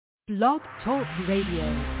Blog Talk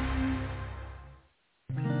Radio.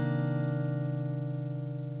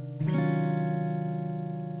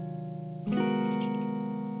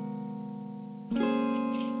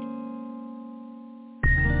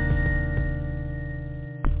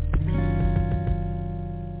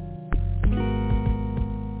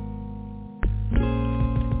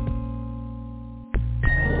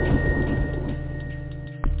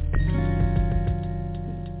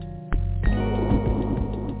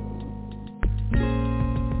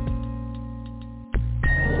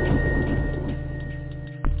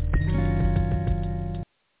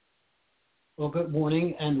 Well, good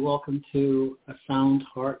morning and welcome to A Sound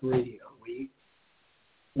Heart Radio. We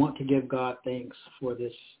want to give God thanks for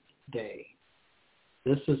this day.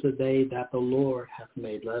 This is the day that the Lord hath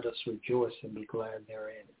made. Let us rejoice and be glad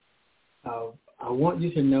therein. I want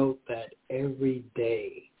you to note that every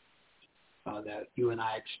day that you and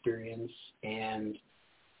I experience, and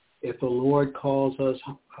if the Lord calls us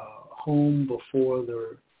home before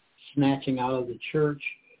the snatching out of the church,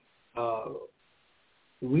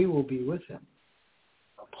 we will be with him.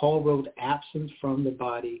 Paul wrote, absent from the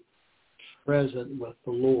body, present with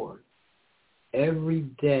the Lord. Every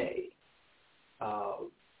day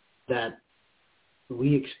that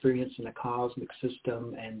we experience in the cosmic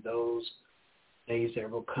system and those days that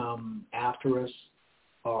will come after us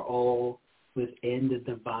are all within the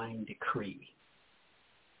divine decree.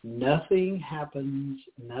 Nothing happens,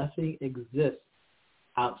 nothing exists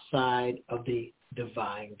outside of the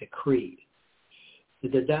divine decree.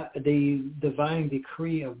 The divine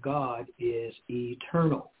decree of God is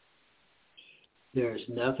eternal. There's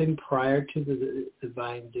nothing prior to the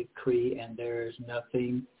divine decree, and there's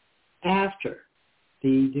nothing after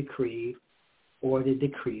the decree or the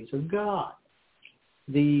decrees of God.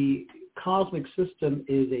 The cosmic system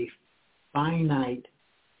is a finite,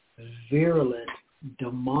 virulent,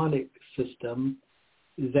 demonic system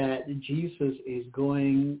that Jesus is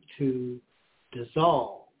going to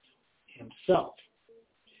dissolve himself.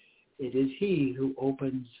 It is he who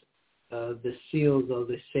opens the seals of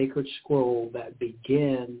the sacred scroll that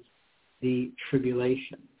begins the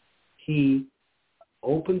tribulation. He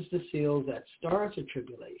opens the seals that starts the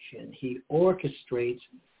tribulation. He orchestrates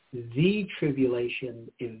the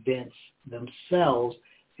tribulation events themselves,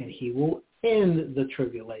 and he will end the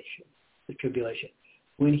tribulation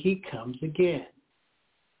when he comes again.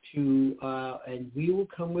 And we will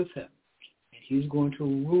come with him, and he's going to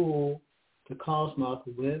rule the cosmos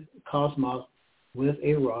with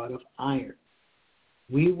a rod of iron.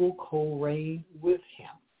 We will co-reign with him.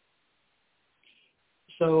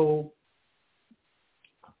 So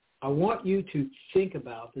I want you to think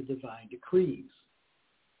about the divine decrees,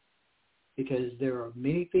 because there are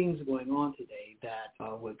many things going on today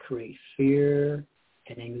that would create fear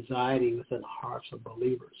and anxiety within the hearts of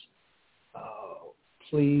believers.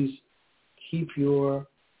 Please keep your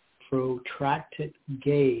protracted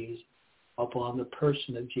gaze upon the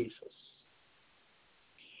person of Jesus.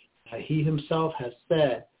 He himself has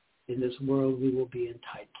said, in this world we will be in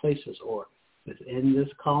tight places, or within this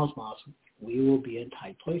cosmos we will be in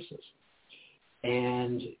tight places.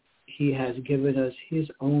 And he has given us his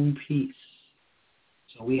own peace.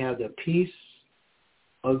 So we have the peace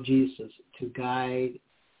of Jesus to guide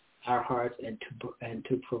our hearts and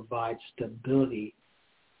to provide stability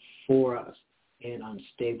for us in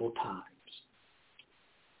unstable times.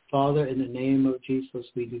 Father, in the name of Jesus,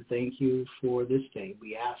 we do thank you for this day.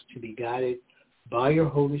 We ask to be guided by your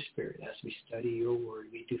Holy Spirit as we study your word.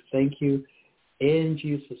 We do thank you in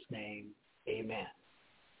Jesus' name. Amen.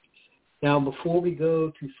 Now, before we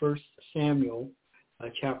go to 1 Samuel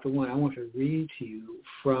chapter 1, I want to read to you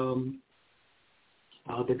from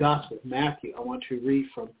the Gospel of Matthew. I want to read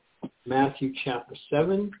from Matthew chapter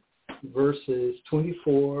 7, verses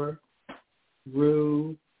 24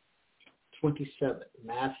 through 27.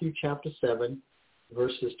 Matthew chapter 7,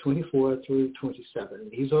 verses 24 through 27.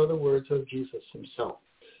 And these are the words of Jesus himself.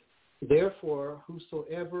 Therefore,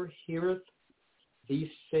 whosoever heareth these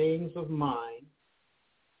sayings of mine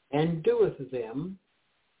and doeth them,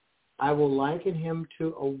 I will liken him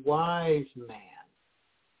to a wise man,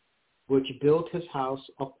 which built his house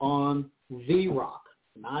upon the rock,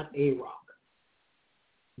 not a rock,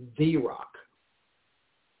 the rock.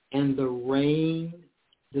 And the rain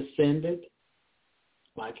descended,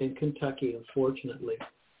 like in Kentucky, unfortunately.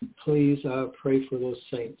 Please pray for those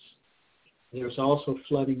saints. There's also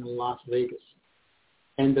flooding in Las Vegas.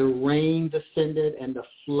 And the rain descended, and the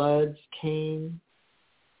floods came,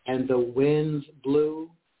 and the winds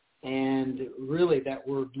blew. And really, that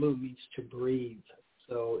word blew means to breathe.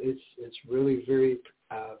 So it's really very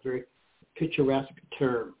picturesque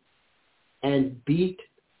term. And beat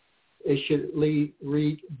it should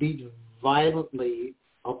read, beat violently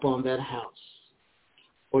upon that house,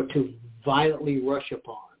 or to violently rush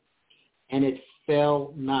upon, and it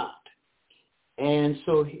fell not. And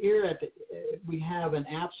so here we have an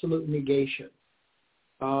absolute negation.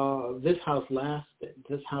 This house lasted.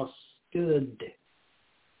 This house stood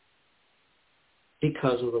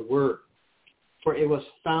because of the word. For it was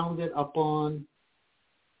founded upon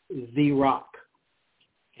the rock.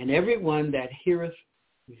 And everyone that heareth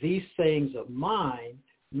these sayings of mine,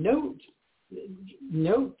 note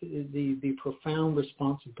the profound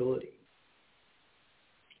responsibility.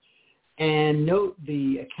 And note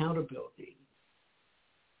the accountability.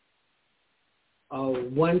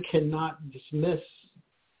 One cannot dismiss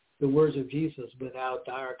the words of Jesus without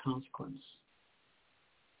dire consequence.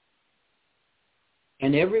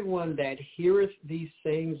 And everyone that heareth these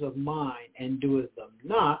sayings of mine and doeth them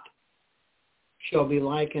not shall be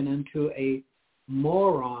likened unto a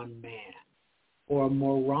moron man, or a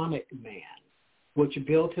moronic man, which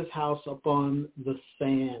built his house upon the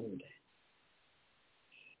sand.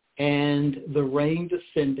 And the rain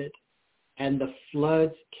descended, and the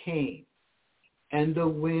floods came, and the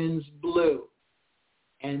winds blew,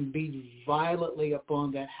 and beat violently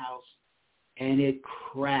upon that house, and it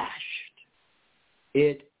crashed.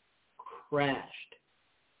 It crashed.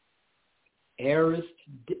 Aorist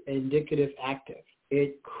indicative active.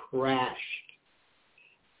 It crashed.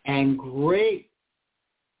 And great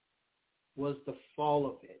was the fall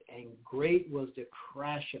of it, and great was the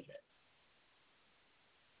crash of it.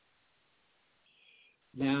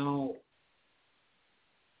 Now,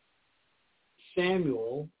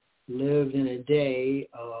 Samuel lived in a day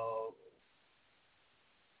of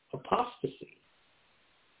apostasy.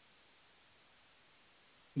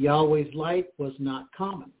 Yahweh's light was not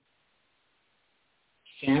common.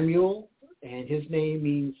 Samuel, and his name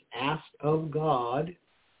means asked of God.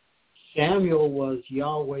 Samuel was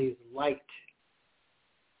Yahweh's light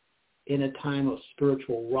in a time of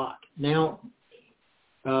spiritual rot. Now,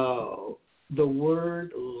 the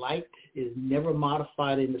word light is never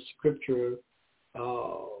modified in the scripture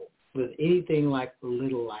with anything like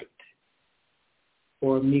little light,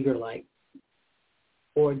 or meager light,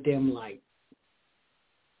 or dim light,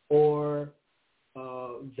 or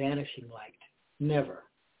vanishing light. Never.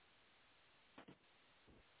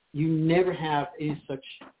 You never have any such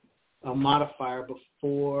a modifier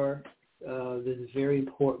before this very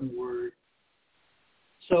important word.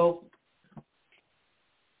 So,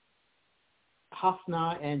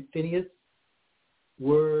 Hophni and Phinehas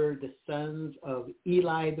were the sons of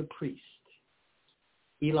Eli the priest.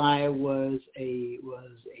 Eli was the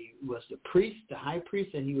priest, the high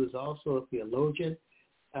priest, and he was also a theologian.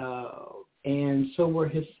 And so were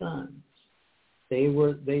his sons. They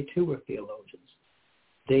too were theologians.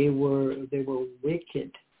 They were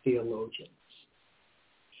wicked theologians.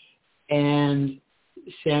 And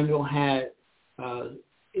Samuel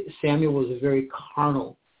was a very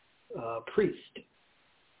carnal priest,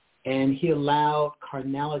 and he allowed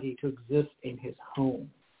carnality to exist in his home.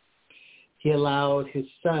 He allowed his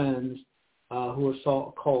sons, who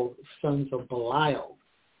were called sons of Belial,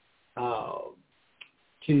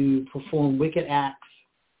 to perform wicked acts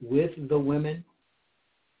with the women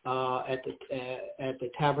at the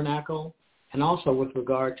tabernacle, and also with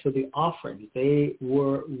regard to the offerings. They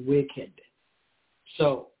were wicked.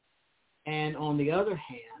 So, and on the other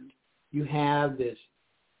hand, you have this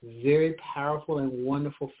very powerful and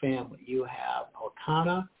wonderful family. You have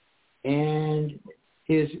Elkanah and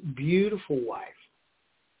his beautiful wife.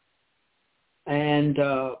 And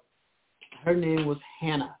her name was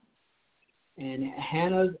Hannah. And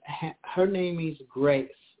her name means grace.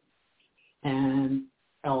 And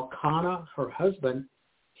Elkanah, her husband,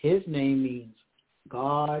 his name means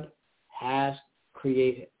God has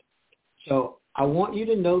created. So I want you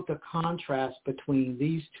to note the contrast between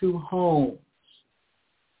these two homes.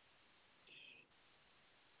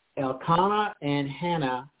 Elkanah and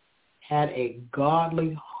Hannah had a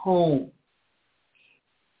godly home.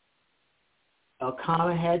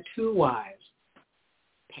 Elkanah had two wives,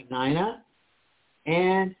 Peninnah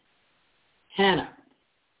and Hannah.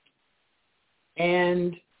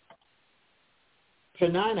 And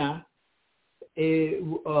Peninnah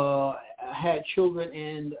had children,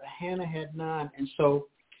 and Hannah had none. And so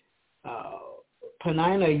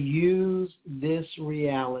Peninnah used this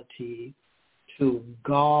reality to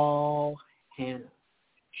gall Hannah.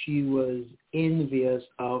 She was envious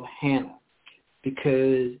of Hannah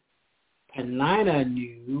because Peninnah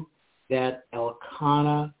knew that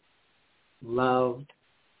Elkanah loved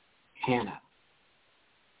Hannah.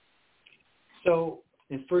 So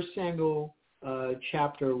in 1 Samuel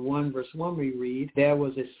chapter 1, verse 1, we read, there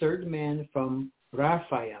was a certain man from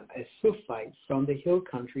Raphaim, a Suphite from the hill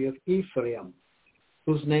country of Ephraim,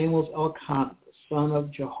 whose name was Elkanah, the son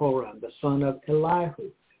of Jehoram, the son of Elihu,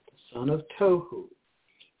 the son of Tohu,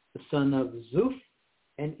 the son of Zuph,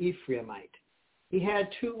 an Ephraimite. He had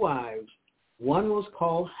 2 wives. One was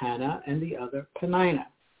called Hannah and the other Peninnah.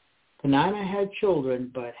 Peninnah had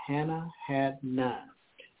children, but Hannah had none.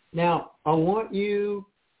 Now, I want you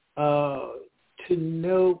to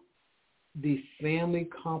note the family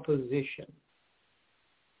composition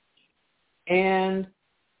and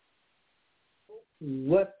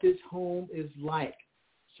what this home is like.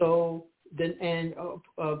 So then, and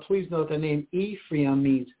please note the name Ephraim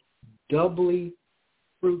means doubly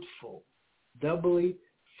fruitful,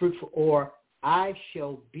 or I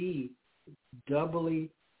shall be doubly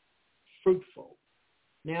fruitful.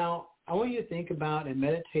 Now, I want you to think about and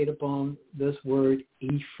meditate upon this word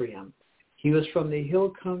Ephraim. He was from the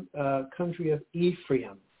hill country of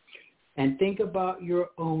Ephraim. And think about your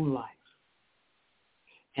own life.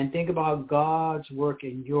 And think about God's work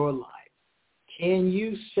in your life. Can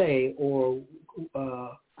you say,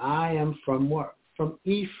 I am from what? From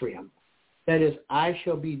Ephraim. That is, I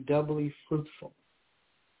shall be doubly fruitful.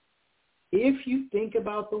 If you think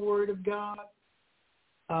about the Word of God,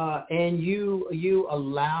 and you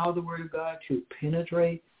allow the Word of God to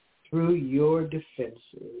penetrate through your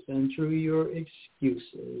defenses and through your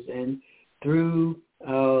excuses and through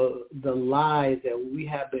the lies that we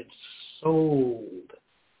have been sold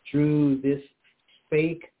through this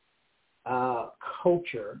fake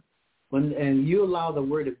culture, and you allow the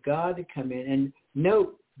Word of God to come in. And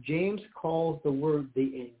note, James calls the Word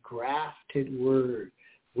the engrafted Word,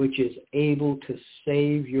 which is able to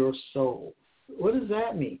save your soul. What does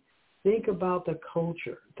that mean? Think about the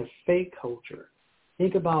culture, the fake culture.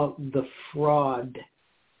 Think about the fraud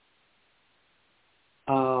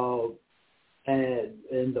and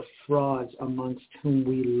the frauds amongst whom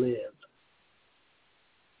we live.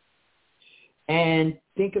 And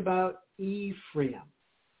think about Ephraim.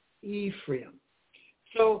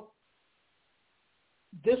 So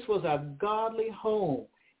this was a godly home.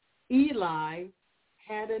 Eli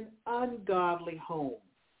had an ungodly home.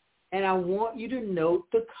 And I want you to note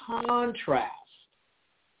the contrast.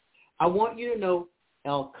 I want you to note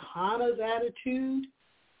Elkanah's attitude.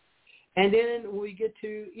 And then when we get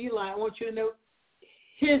to Eli, I want you to note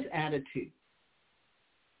his attitude.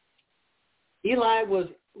 Eli was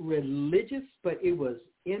religious, but it was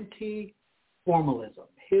empty formalism.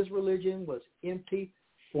 His religion was empty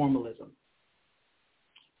formalism.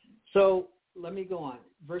 So let me go on.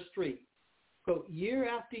 Verse 3. Quote, year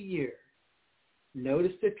after year,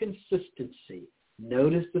 notice the consistency.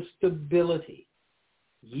 Notice the stability.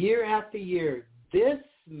 Year after year, this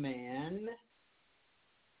man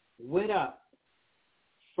went up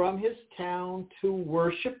from his town to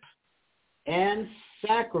worship and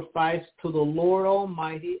sacrifice to the Lord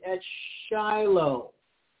Almighty at Shiloh.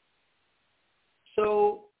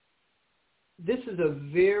 So this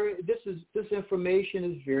information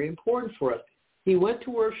is very important for us. He went to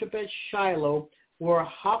worship at Shiloh, where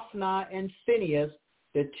Hophni and Phinehas,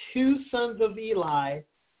 the 2 sons of Eli,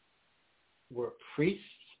 were priests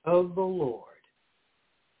of the Lord.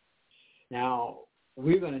 Now,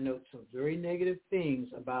 we're going to note some very negative things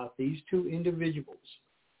about these 2 individuals.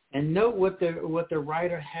 And note what the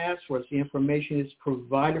writer has for us. The information is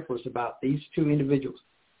provided for us about these 2 individuals.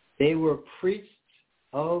 They were priests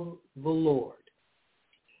of the Lord.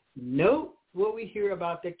 Note what we hear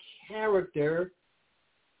about the character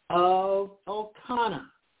of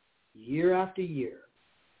Elkanah year after year.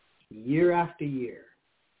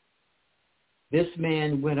 This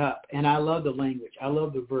man went up, and I love the language. I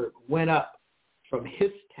love the verb, went up from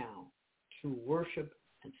his town to worship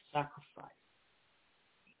and sacrifice.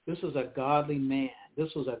 This was a godly man.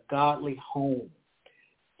 This was a godly home.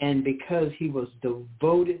 And because he was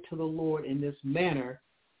devoted to the Lord in this manner,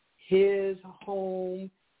 his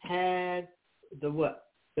home had the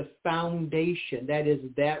foundation, that is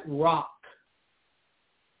that rock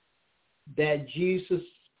that Jesus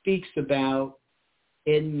speaks about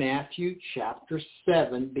in Matthew chapter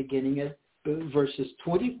 7, beginning at verses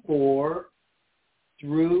 24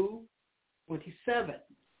 through 27.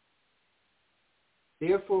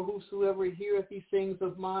 Therefore, whosoever heareth these things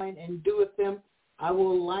of mine and doeth them, I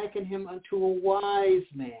will liken him unto a wise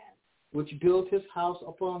man, which built his house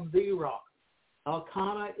upon the rock.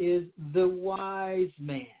 Elkanah is the wise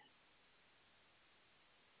man.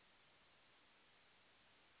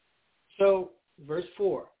 So, verse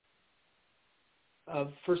 4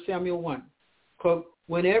 of 1 Samuel 1, quote,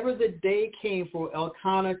 whenever the day came for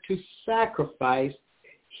Elkanah to sacrifice,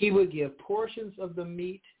 He would give portions of the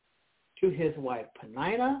meat to his wife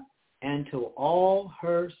Peninnah and to all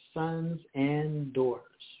her sons and daughters.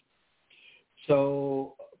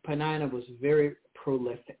 So Peninnah was very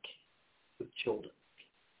prolific with children.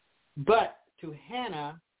 But to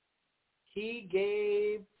Hannah, he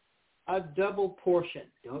gave a double portion.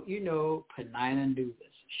 Don't you know, Peninnah knew this.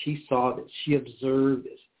 She saw this. She observed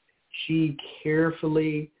this. She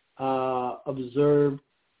carefully observed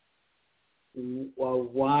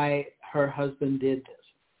why her husband did this.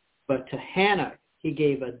 But to Hannah, he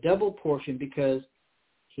gave a double portion because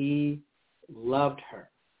he loved her.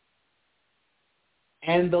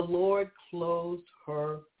 And the Lord closed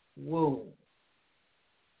her womb.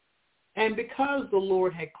 And because the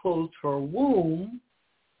Lord had closed her womb,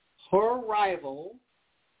 her rival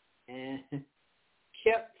and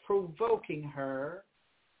kept provoking her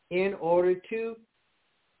in order to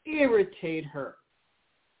irritate her.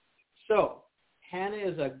 So, Hannah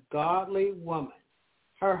is a godly woman.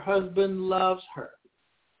 Her husband loves her.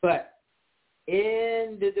 But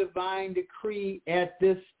in the divine decree at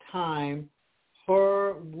this time,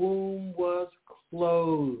 her womb was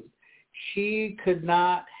closed. She could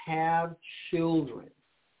not have children.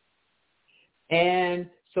 And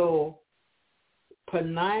so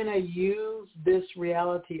Peninnah used this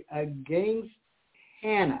reality against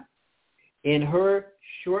Hannah. In her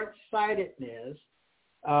short-sightedness,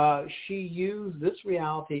 she used this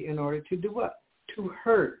reality in order to do what? To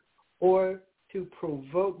hurt or to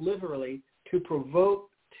provoke, literally, to provoke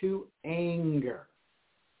to anger.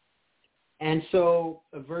 And so,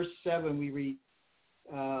 verse 7, we read,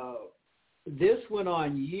 this went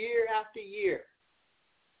on year after year.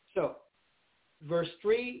 So, verse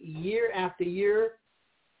 3, year after year,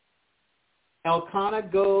 Elkanah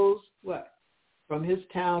goes, what? From his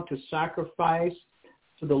town to sacrifice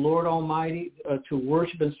to the Lord Almighty, to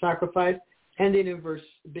worship and sacrifice. And then in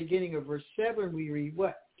beginning of verse 7, we read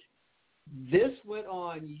what? This went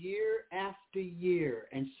on year after year.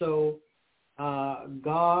 And so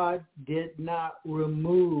God did not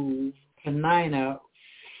remove Peninnah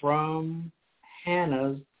from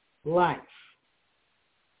Hannah's life.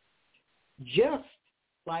 Just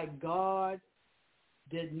like God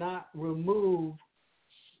did not remove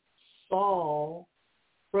Saul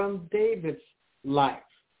from David's life.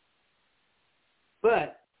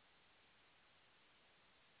 But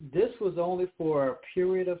this was only for a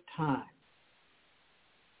period of time.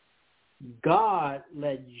 God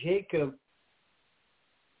let Jacob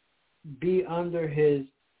be under his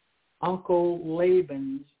uncle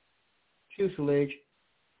Laban's tutelage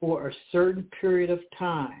for a certain period of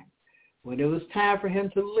time. When it was time for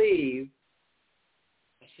him to leave,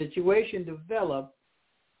 a situation developed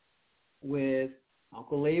with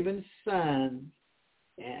Uncle Laban's son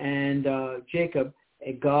and Jacob,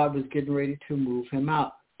 and God was getting ready to move him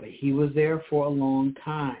out. But he was there for a long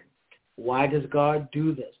time. Why does God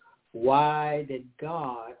do this? Why did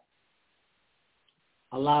God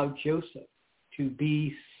allow Joseph to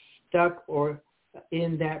be stuck or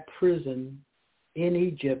in that prison in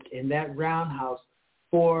Egypt, in that roundhouse,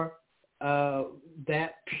 for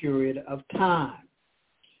that period of time?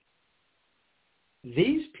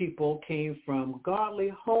 These people came from godly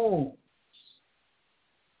homes.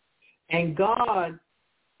 And God,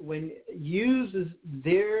 when uses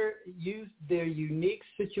their unique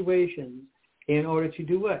situations in order to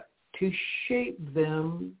do what? To shape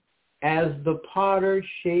them as the potter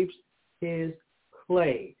shapes his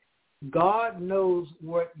clay. God knows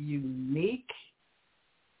what unique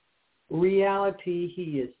reality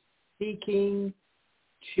he is seeking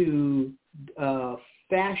to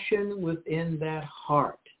fashion within that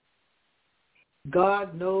heart.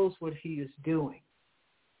 God knows what he is doing.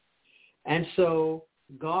 And so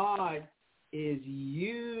God is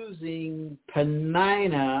using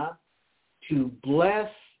Peninnah to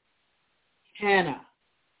bless Hannah.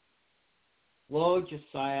 Well,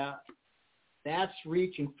 Josiah, that's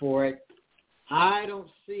reaching for it. I don't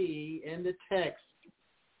see in the text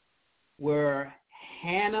where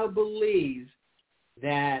Hannah believes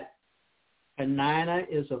that Peninnah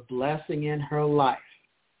is a blessing in her life.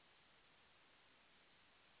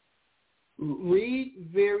 Read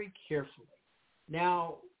very carefully.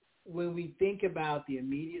 Now, when we think about the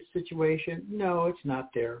immediate situation, no, it's not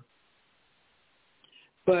there.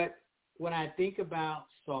 But when I think about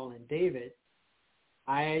Saul and David,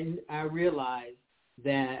 I realize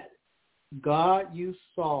that God used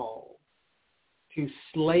Saul to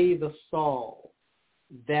slay the Saul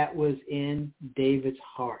that was in David's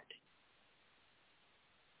heart.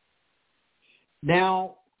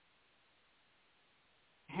 Now,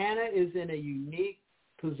 Hannah is in a unique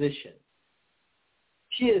position.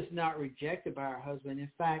 She is not rejected by her husband.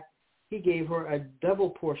 In fact, he gave her a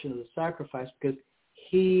double portion of the sacrifice because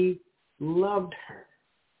he loved her.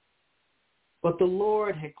 But the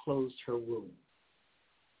Lord had closed her womb.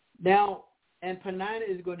 Now, and Peninnah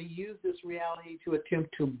is going to use this reality to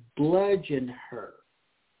attempt to bludgeon her.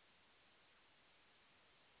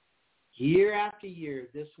 Year after year,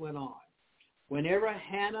 this went on. Whenever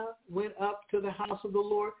Hannah went up to the house of the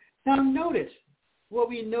Lord, now notice what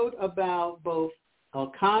we note about both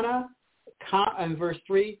Elkanah, in verse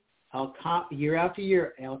 3, year after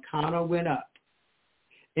year, Elkanah went up.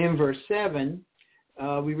 In verse 7,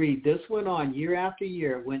 we read, this went on year after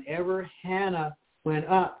year, whenever Hannah went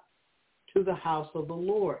up to the house of the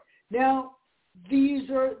Lord. Now, this is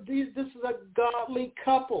a godly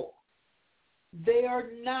couple. They are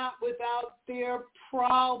not without their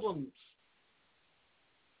problems.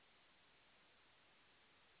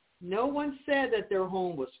 No one said that their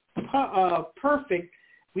home was perfect.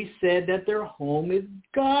 We said that their home is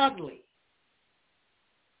godly.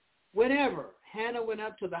 Whenever Hannah went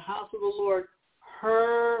up to the house of the Lord,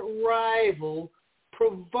 her rival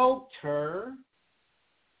provoked her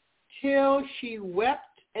till she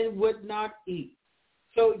wept and would not eat.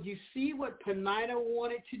 So you see what Peninnah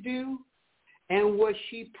wanted to do and what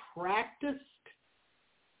she practiced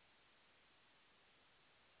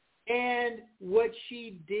and what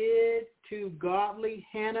she did to godly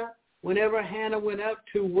Hannah. Whenever Hannah went up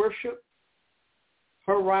to worship,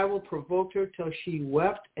 her rival provoked her till she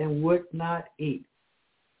wept and would not eat.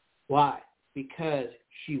 Why? Because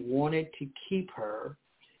she wanted to keep her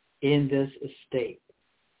in this estate.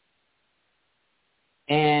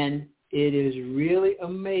 And it is really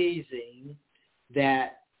amazing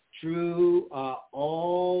that through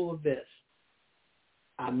all of this,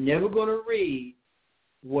 I'm never going to read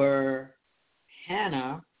where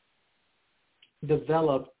Hannah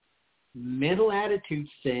developed mental attitude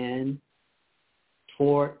sin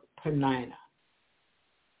toward Peninnah.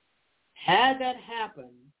 Had that happened,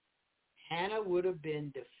 Hannah would have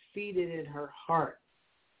been defeated in her heart.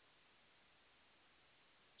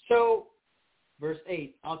 So, verse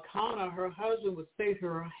 8, Elkanah, her husband, would say to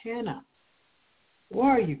her, Hannah, why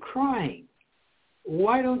are you crying?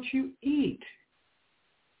 Why don't you eat?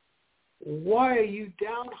 Why are you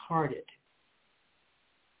downhearted?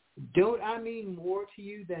 Don't I mean more to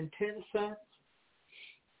you than 10 cents?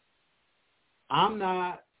 I'm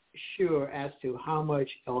not sure as to how much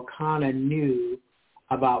Elkanah knew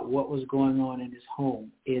about what was going on in his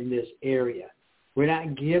home in this area. We're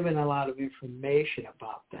not given a lot of information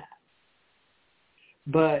about that.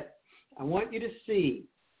 But I want you to see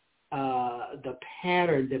the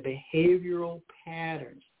pattern, the behavioral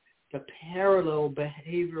patterns, the parallel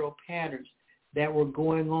behavioral patterns that were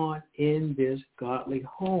going on in this godly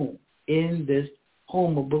home, in this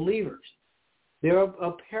home of believers. There are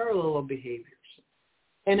a parallel of behaviors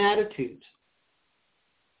and attitudes.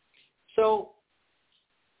 So,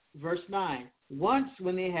 verse 9, once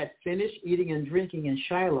when they had finished eating and drinking in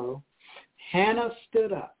Shiloh, Hannah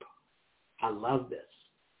stood up. I love this.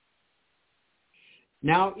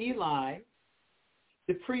 Now Eli,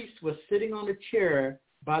 the priest, was sitting on a chair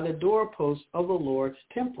by the doorpost of the Lord's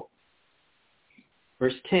temple.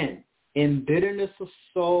 Verse 10, in bitterness of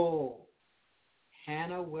soul,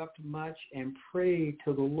 Hannah wept much and prayed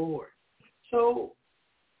to the Lord. So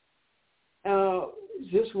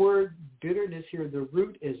this word bitterness here, the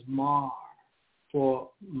root is mar, for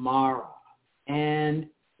Mara, and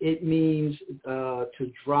it means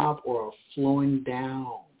to drop or flowing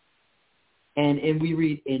down. And we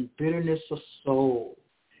read, in bitterness of soul,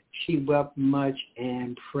 she wept much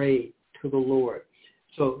and prayed to the Lord.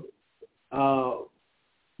 So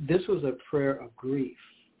this was a prayer of grief.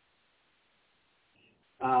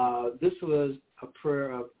 This was a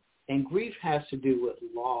prayer of, and grief has to do with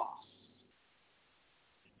loss.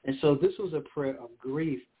 And so this was a prayer of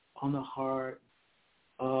grief on the heart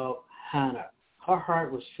of Hannah. Her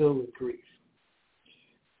heart was filled with grief.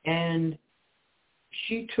 And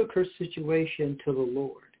she took her situation to the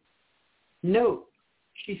Lord. Note,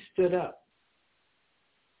 she stood up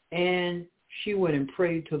and she went and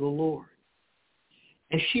prayed to the Lord.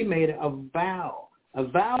 And she made a vow. A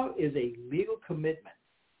vow is a legal commitment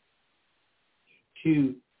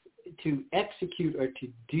to execute or to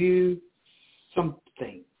do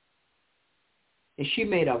something. And she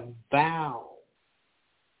made a vow.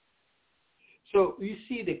 So you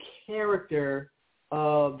see the character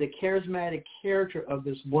of the charismatic character of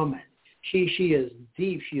this woman. She is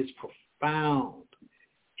deep. She is profound.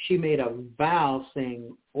 She made a vow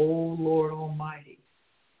saying, "O Lord Almighty,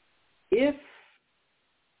 if,"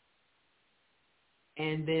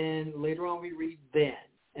 and then later on we read then.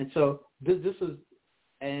 And so this is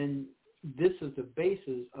and this is the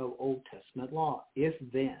basis of Old Testament law, if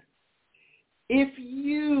then. If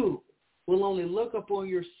you will only look upon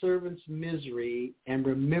your servant's misery and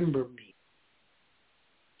remember me,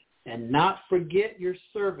 and not forget your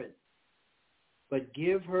servant, but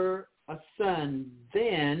give her a son,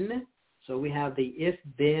 then, so we have the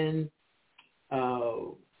if-then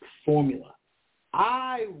formula.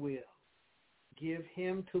 I will give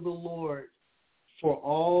him to the Lord for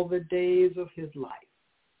all the days of his life.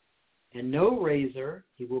 And no razor,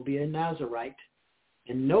 he will be a Nazirite,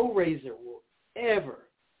 and no razor will ever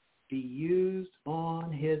be used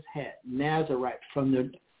on his head. Nazirite, from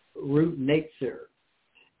the root Nazir,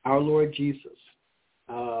 our Lord Jesus.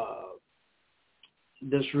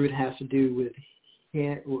 This root has to do with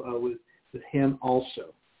him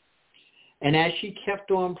also. And as she kept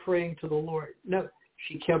on praying to the Lord, no,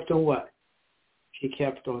 she kept on what? She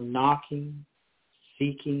kept on knocking,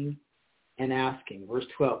 seeking, and asking. Verse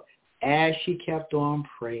 12, as she kept on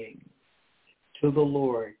praying to the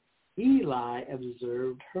Lord, Eli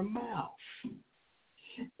observed her mouth.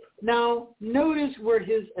 Now, notice where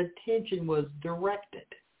his attention was directed.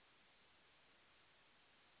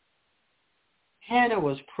 Hannah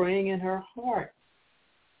was praying in her heart,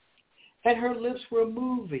 and her lips were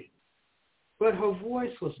moving, but her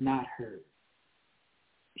voice was not heard.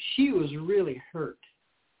 She was really hurt.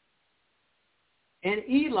 And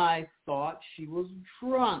Eli thought she was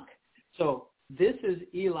drunk. So this is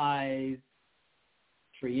Eli's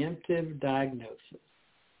preemptive diagnosis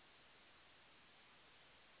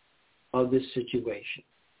of this situation.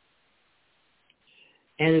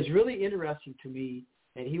 And it's really interesting to me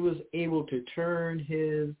that he was able to turn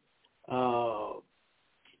his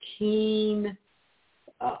keen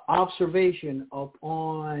observation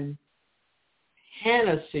upon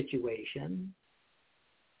Hannah's situation,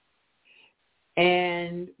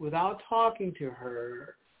 and without talking to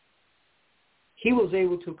her, he was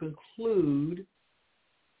able to conclude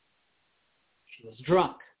she was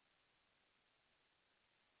drunk.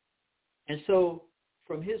 And so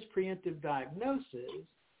from his preemptive diagnosis,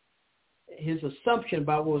 his assumption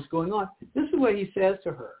about what was going on, this is what he says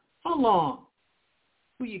to her. How long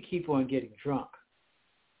will you keep on getting drunk?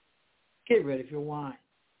 Get rid of your wine.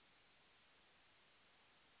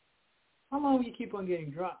 How long will you keep on getting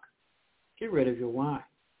drunk? Get rid of your wine.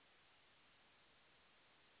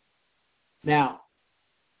 Now,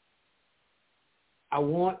 I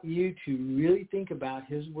want you to really think about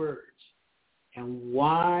his words and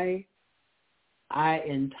why I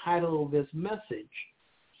entitled this message,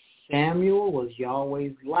 Samuel was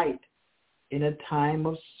Yahweh's light in a time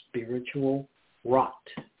of spiritual rot.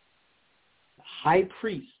 The high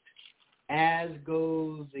priest, as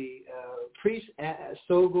goes the priest,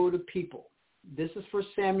 so go the people. This is for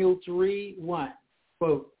Samuel 3:1.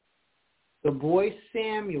 Quote, the boy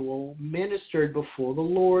Samuel ministered before the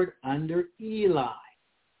Lord under Eli.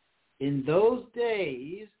 In those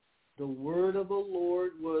days, the word of the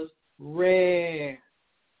Lord was rare.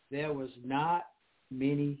 There was not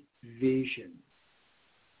many vision.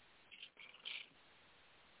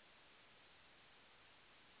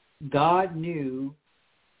 God knew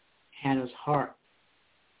Hannah's heart.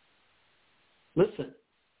 Listen,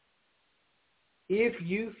 if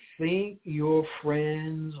you think your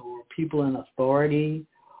friends or people in authority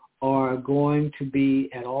are going to be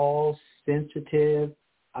at all sensitive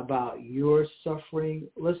about your suffering,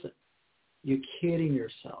 listen, you're kidding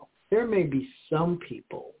yourself. There may be some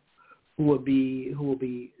people who will be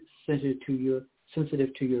sensitive to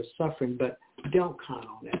your suffering, but don't count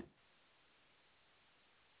on it.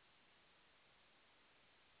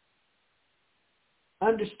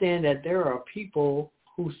 Understand that there are people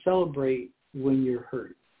who celebrate when you're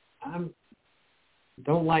hurt. I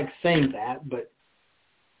don't like saying that, but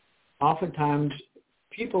oftentimes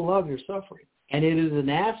people love your suffering. And it is an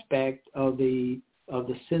aspect of the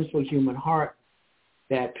sinful human heart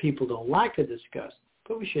that people don't like to discuss,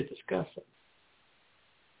 but we should discuss it.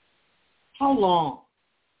 How long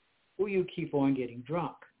will you keep on getting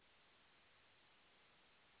drunk?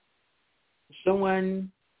 If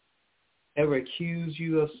someone ever accuse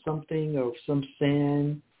you of something, of some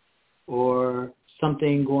sin, or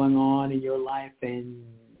something going on in your life, and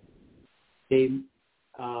they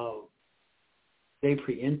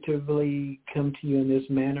preemptively come to you in this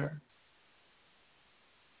manner,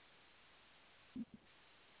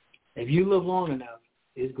 if you live long enough,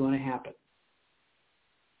 it's going to happen.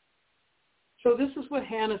 So this is what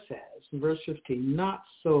Hannah says in verse 15. Not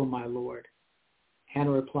so, my Lord.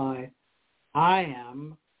 Hannah replied, I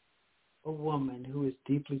am a woman who is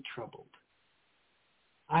deeply troubled.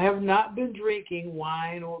 I have not been drinking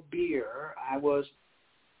wine or beer. I was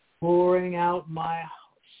pouring out my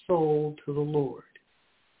soul to the Lord.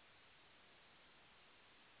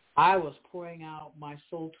 I was pouring out my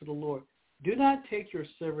soul to the Lord. Do not take your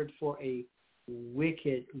servant for a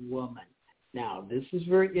wicked woman. Now, this is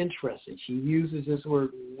very interesting. She uses this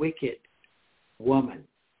word wicked woman.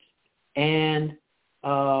 And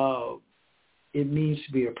it means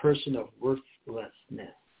to be a person of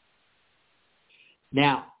worthlessness.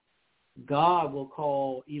 Now, God will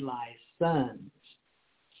call Eli sons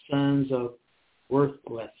of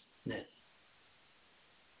worthlessness.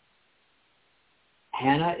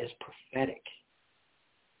 Hannah is prophetic.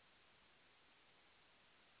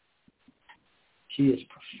 She is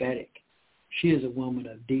prophetic. She is a woman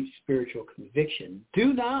of deep spiritual conviction.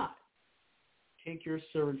 Do not take your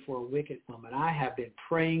servant for a wicked woman. I have been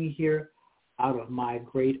praying here out of my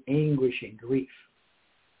great anguish and grief.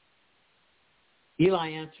 Eli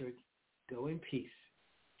answered, go in peace,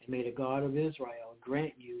 and may the God of Israel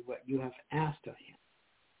grant you what you have asked of him.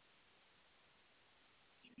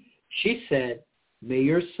 She said, may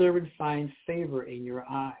your servant find favor in your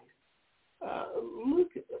eyes.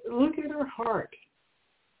 Look at her heart.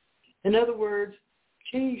 In other words,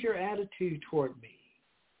 change your attitude toward me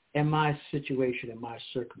and my situation and my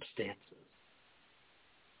circumstances.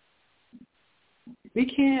 We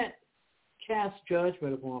can't cast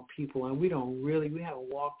judgment upon people, and we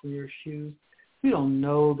haven't walked in their shoes. We don't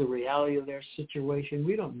know the reality of their situation.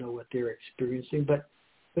 We don't know what they're experiencing, but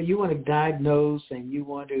you want to diagnose and you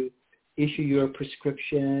want to issue your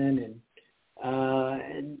prescription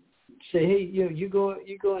and say, hey, you go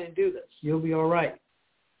and do this. You'll be all right.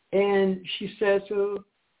 And she says to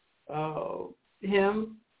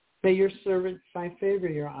him, may your servant find favor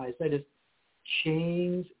in your eyes. That is,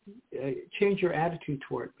 change your attitude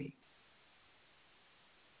toward me.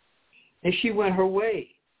 And she went her way.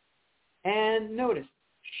 And notice,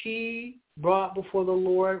 she brought before the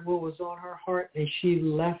Lord what was on her heart, and she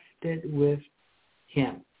left it with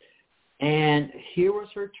him. And here was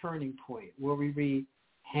her turning point, where we read,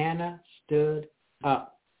 Hannah stood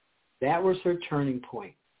up. That was her turning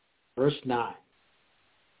point. Verse 9.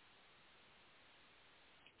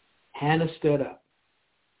 Hannah stood up.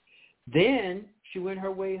 Then she went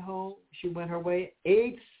her way home. She went her way,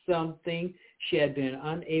 ate something she had been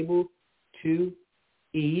unable to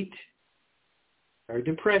eat, her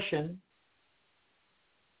depression,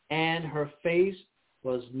 and her face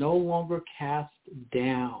was no longer cast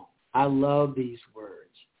down. I love these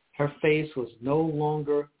words. Her face was no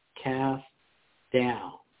longer cast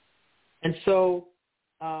down. And so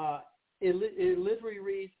it literally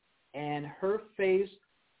reads, and her face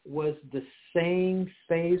was the same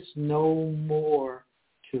face no more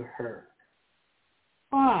to her.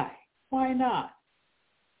 Why? Why not?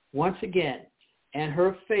 Once again, and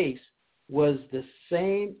her face was the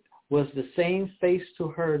same face to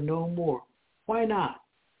her no more. Why not?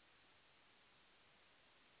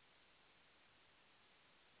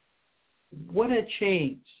 What had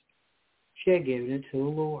changed? She had given it to the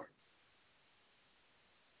Lord.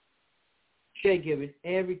 She had given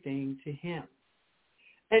everything to him.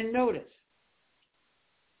 And notice,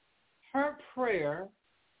 her prayer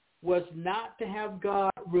was not to have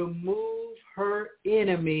God remove her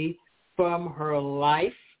enemy from her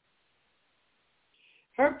life.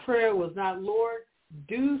 Her prayer was not, Lord,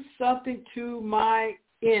 do something to my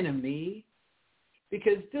enemy,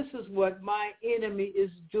 because this is what my enemy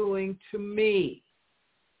is doing to me.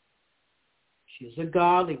 She was a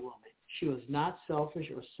godly woman. She was not selfish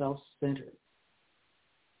or self-centered.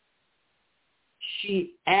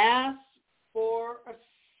 She asked for a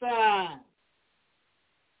son.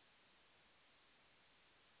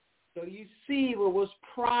 So you see what was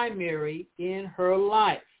primary in her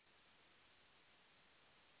life.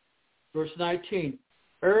 Verse 19,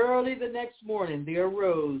 early the next morning they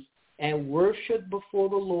arose and worshipped before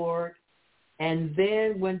the Lord, and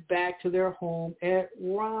then went back to their home at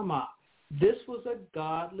Ramah. This was a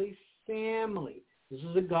godly family. This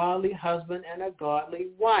is a godly husband and a godly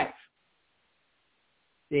wife.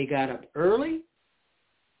 They got up early,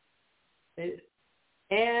 and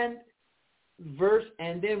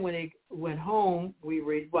then when they went home, we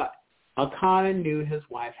read what? Elkanah knew his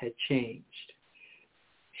wife had changed.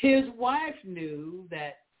 His wife knew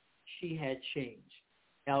that she had changed.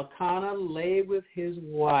 Elkanah lay with his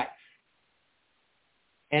wife,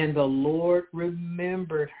 and the Lord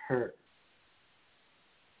remembered her.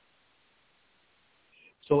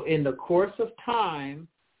 So in the course of time,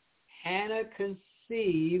 Hannah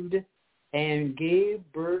conceived and gave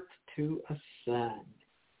birth to a son.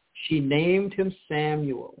 She named him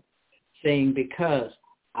Samuel, saying, because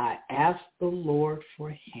I asked the Lord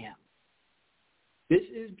for him. This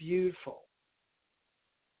is beautiful.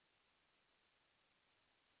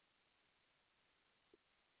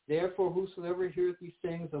 Therefore, whosoever heareth these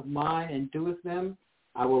things of mine and doeth them,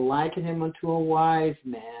 I will liken him unto a wise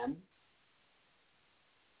man,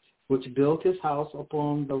 which built his house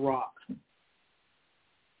upon the rock.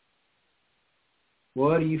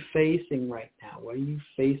 What are you facing right now? What are you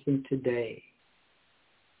facing today?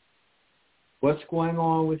 What's going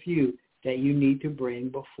on with you that you need to bring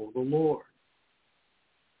before the Lord?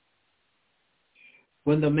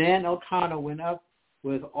 When the man Elkanah went up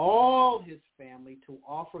with all his family to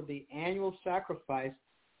offer the annual sacrifice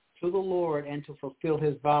to the Lord and to fulfill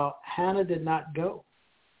his vow, Hannah did not go.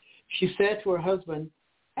 She said to her husband,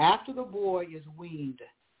 after the boy is weaned,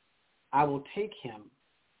 I will take him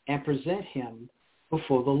and present him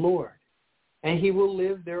before the Lord, and he will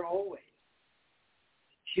live there always.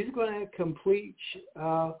 She's going to complete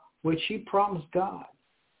what she promised God.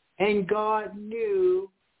 And God knew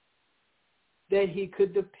that he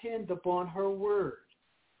could depend upon her word.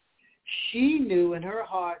 She knew in her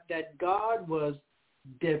heart that God was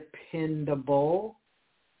dependable,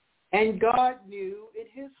 and God knew in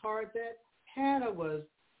his heart that Hannah was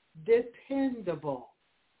dependable.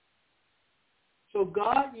 So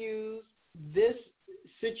God used this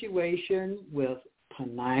situation with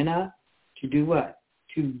Peninnah to do what?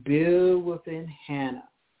 To build within Hannah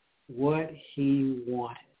what he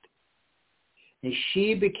wanted. And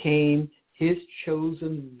she became his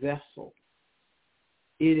chosen vessel.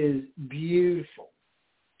 It is beautiful.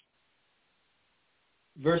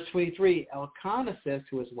 Verse 23, Elkanah says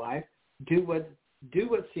to his wife, do what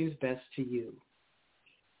seems best to you.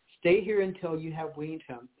 Stay here until you have weaned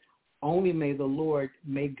him. Only may the Lord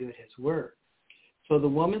make good his word. So the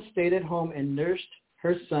woman stayed at home and nursed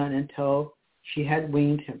her son until she had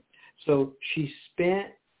weaned him. So she spent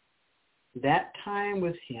that time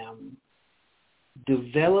with him,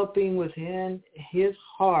 developing within his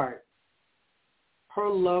heart her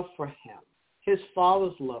love for him, his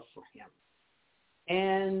father's love for him,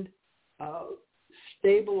 and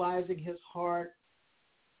stabilizing his heart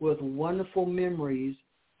with wonderful memories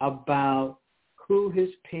about who his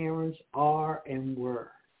parents are and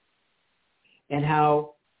were, and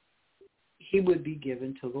how he would be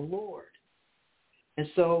given to the Lord. And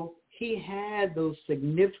so he had those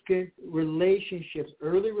significant relationships,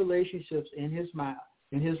 early relationships in his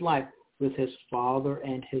life with his father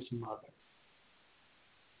and his mother.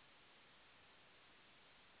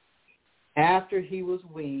 After he was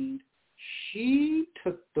weaned, she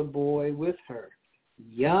took the boy with her,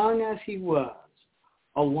 young as he was,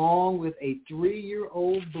 along with a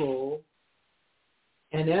 3-year-old bull,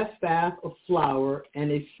 an ephah of flour, and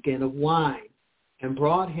a skin of wine, and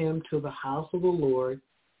brought him to the house of the Lord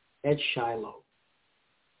at Shiloh.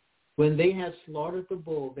 When they had slaughtered the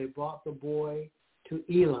bull, they brought the boy to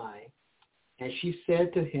Eli, and she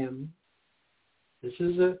said to him, this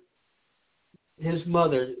is his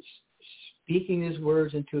mother speaking his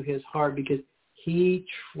words into his heart because he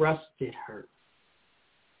trusted her.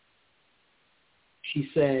 She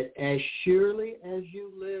said, as surely as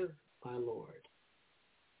you live, my Lord,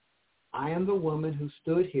 I am the woman who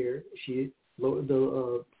stood here.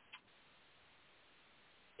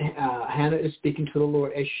 Hannah is speaking to the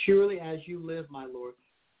Lord. As surely as you live, my Lord,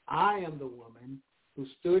 I am the woman who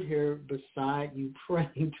stood here beside you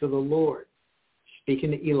praying to the Lord,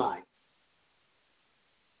 speaking to Eli.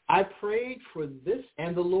 I prayed for this,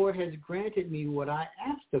 and the Lord has granted me what I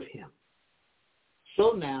asked of him.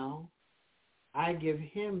 So now I give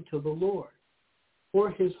him to the Lord for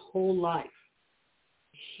his whole life.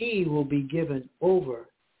 He will be given over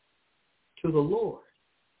to the Lord.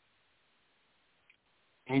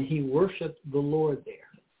 And he worshiped the Lord there.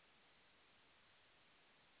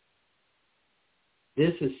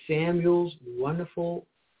 This is Samuel's wonderful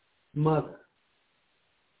mother.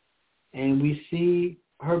 And we see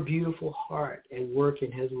her beautiful heart at work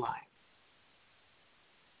in his life.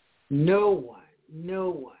 No one,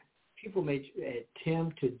 people may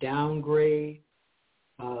attempt to downgrade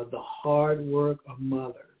the hard work of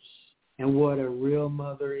mothers and what a real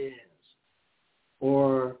mother is.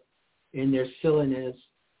 Or in their silliness,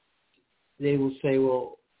 they will say,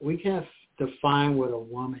 well, we can't define what a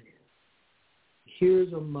woman is.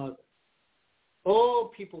 Here's a mother.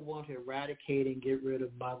 Oh, people want to eradicate and get rid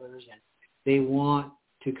of mothers, and they want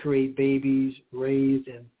to create babies raised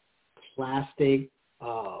in plastic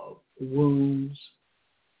wombs.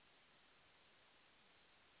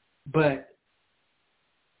 But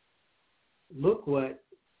look what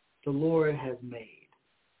the Lord has made.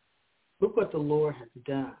 Look what the Lord has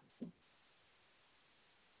done.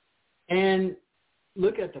 And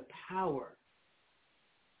look at the power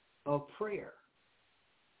of prayer.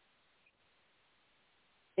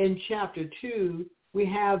 In chapter 2, we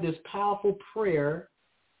have this powerful prayer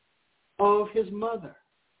of his mother.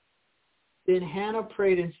 Then Hannah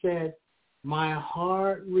prayed and said, my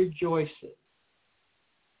heart rejoices.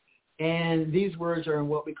 And these words are in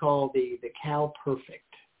what we call the Cal Perfect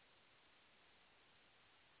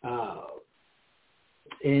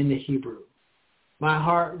in the Hebrew. My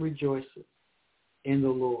heart rejoices in the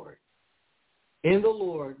Lord. In the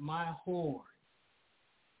Lord, my horn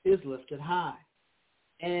is lifted high.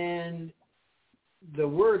 And the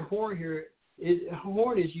word horn here,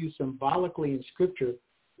 horn is used symbolically in Scripture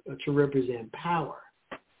to represent power.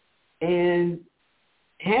 And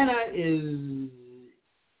Hannah's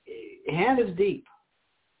deep.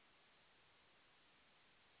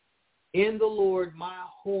 In the Lord, my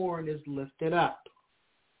horn is lifted up.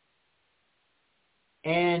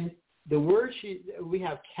 And the word we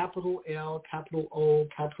have capital L, capital O,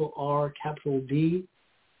 capital R, capital D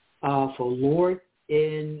for Lord.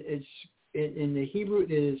 In the Hebrew,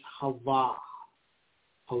 it is Havah.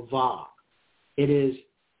 Havah. It is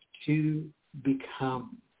to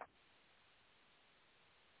become.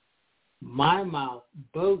 My mouth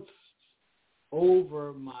boasts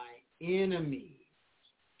over my enemies,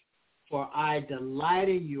 for I delight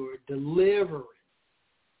in your deliverance.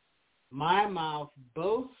 My mouth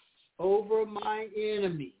boasts over my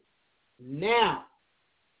enemies. Now,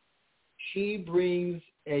 she brings,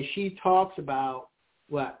 as she talks about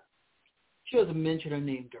what? She doesn't mention her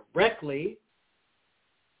name directly.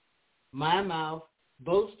 My mouth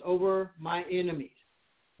boasts over my enemies.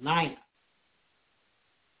 9.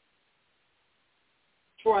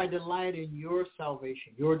 For I delight in your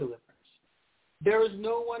salvation, your deliverance. There is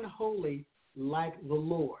no one holy like the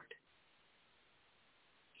Lord.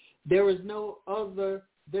 There is no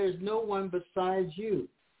one besides you.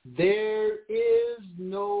 There is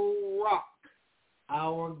no rock,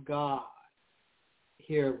 our God.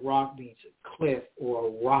 Here, rock means a cliff or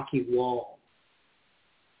a rocky wall.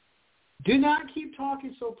 Do not keep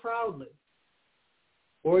talking so proudly,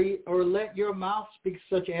 or let your mouth speak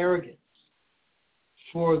such arrogance.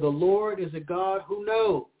 For the Lord is a God who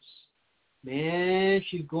knows. Man,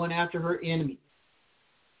 she's going after her enemy.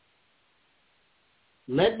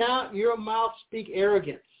 Let not your mouth speak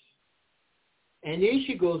arrogance. And then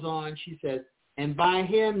she goes on, she says, and by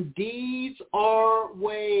him deeds are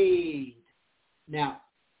weighed. Now,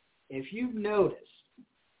 if you've noticed,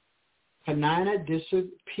 Peninnah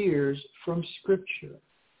disappears from Scripture.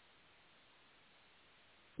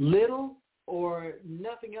 Little or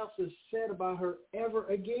nothing else is said about her ever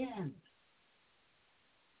again.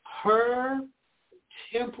 Her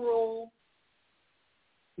temporal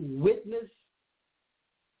witness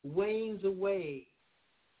wanes away,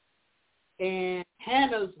 and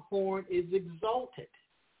Hannah's horn is exalted.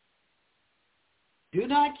 Do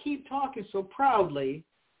not keep talking so proudly,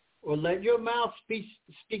 or let your mouth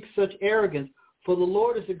speak such arrogance, for the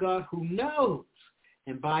Lord is a God who knows,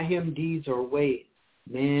 and by him deeds are weighed.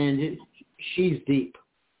 Man, she's deep.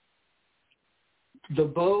 The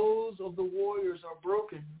bows of the warriors are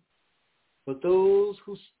broken, but those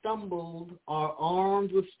who stumbled are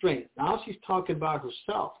armed with strength. Now she's talking about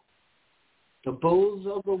herself. The bows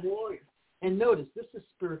of the warrior. And notice, this is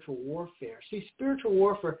spiritual warfare. See, spiritual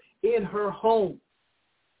warfare in her home.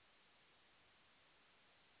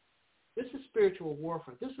 This is spiritual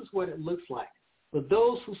warfare. This is what it looks like. But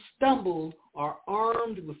those who stumbled are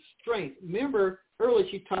armed with strength. Remember, earlier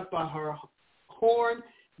she talked about her horn.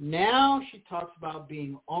 Now she talks about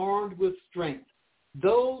being armed with strength.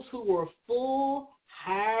 Those who were full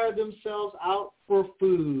hired themselves out for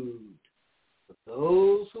food. But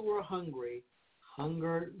those who were hungry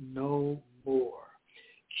hungered no more.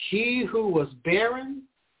 She who was barren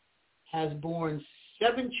has borne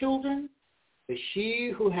 7 children, but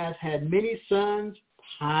she who has had many sons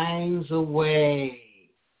pines away.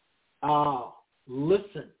 Oh,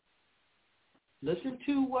 listen. Listen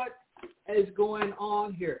to what is going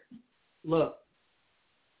on here. Look,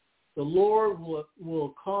 the Lord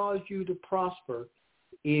will cause you to prosper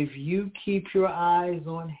if you keep your eyes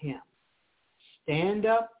on him. Stand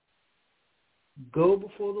up. Go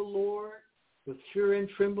before the Lord with fear and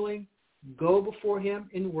trembling. Go before him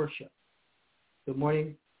in worship. Good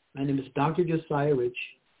morning. My name is Dr. Josiah Rich,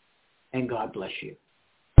 and God bless you.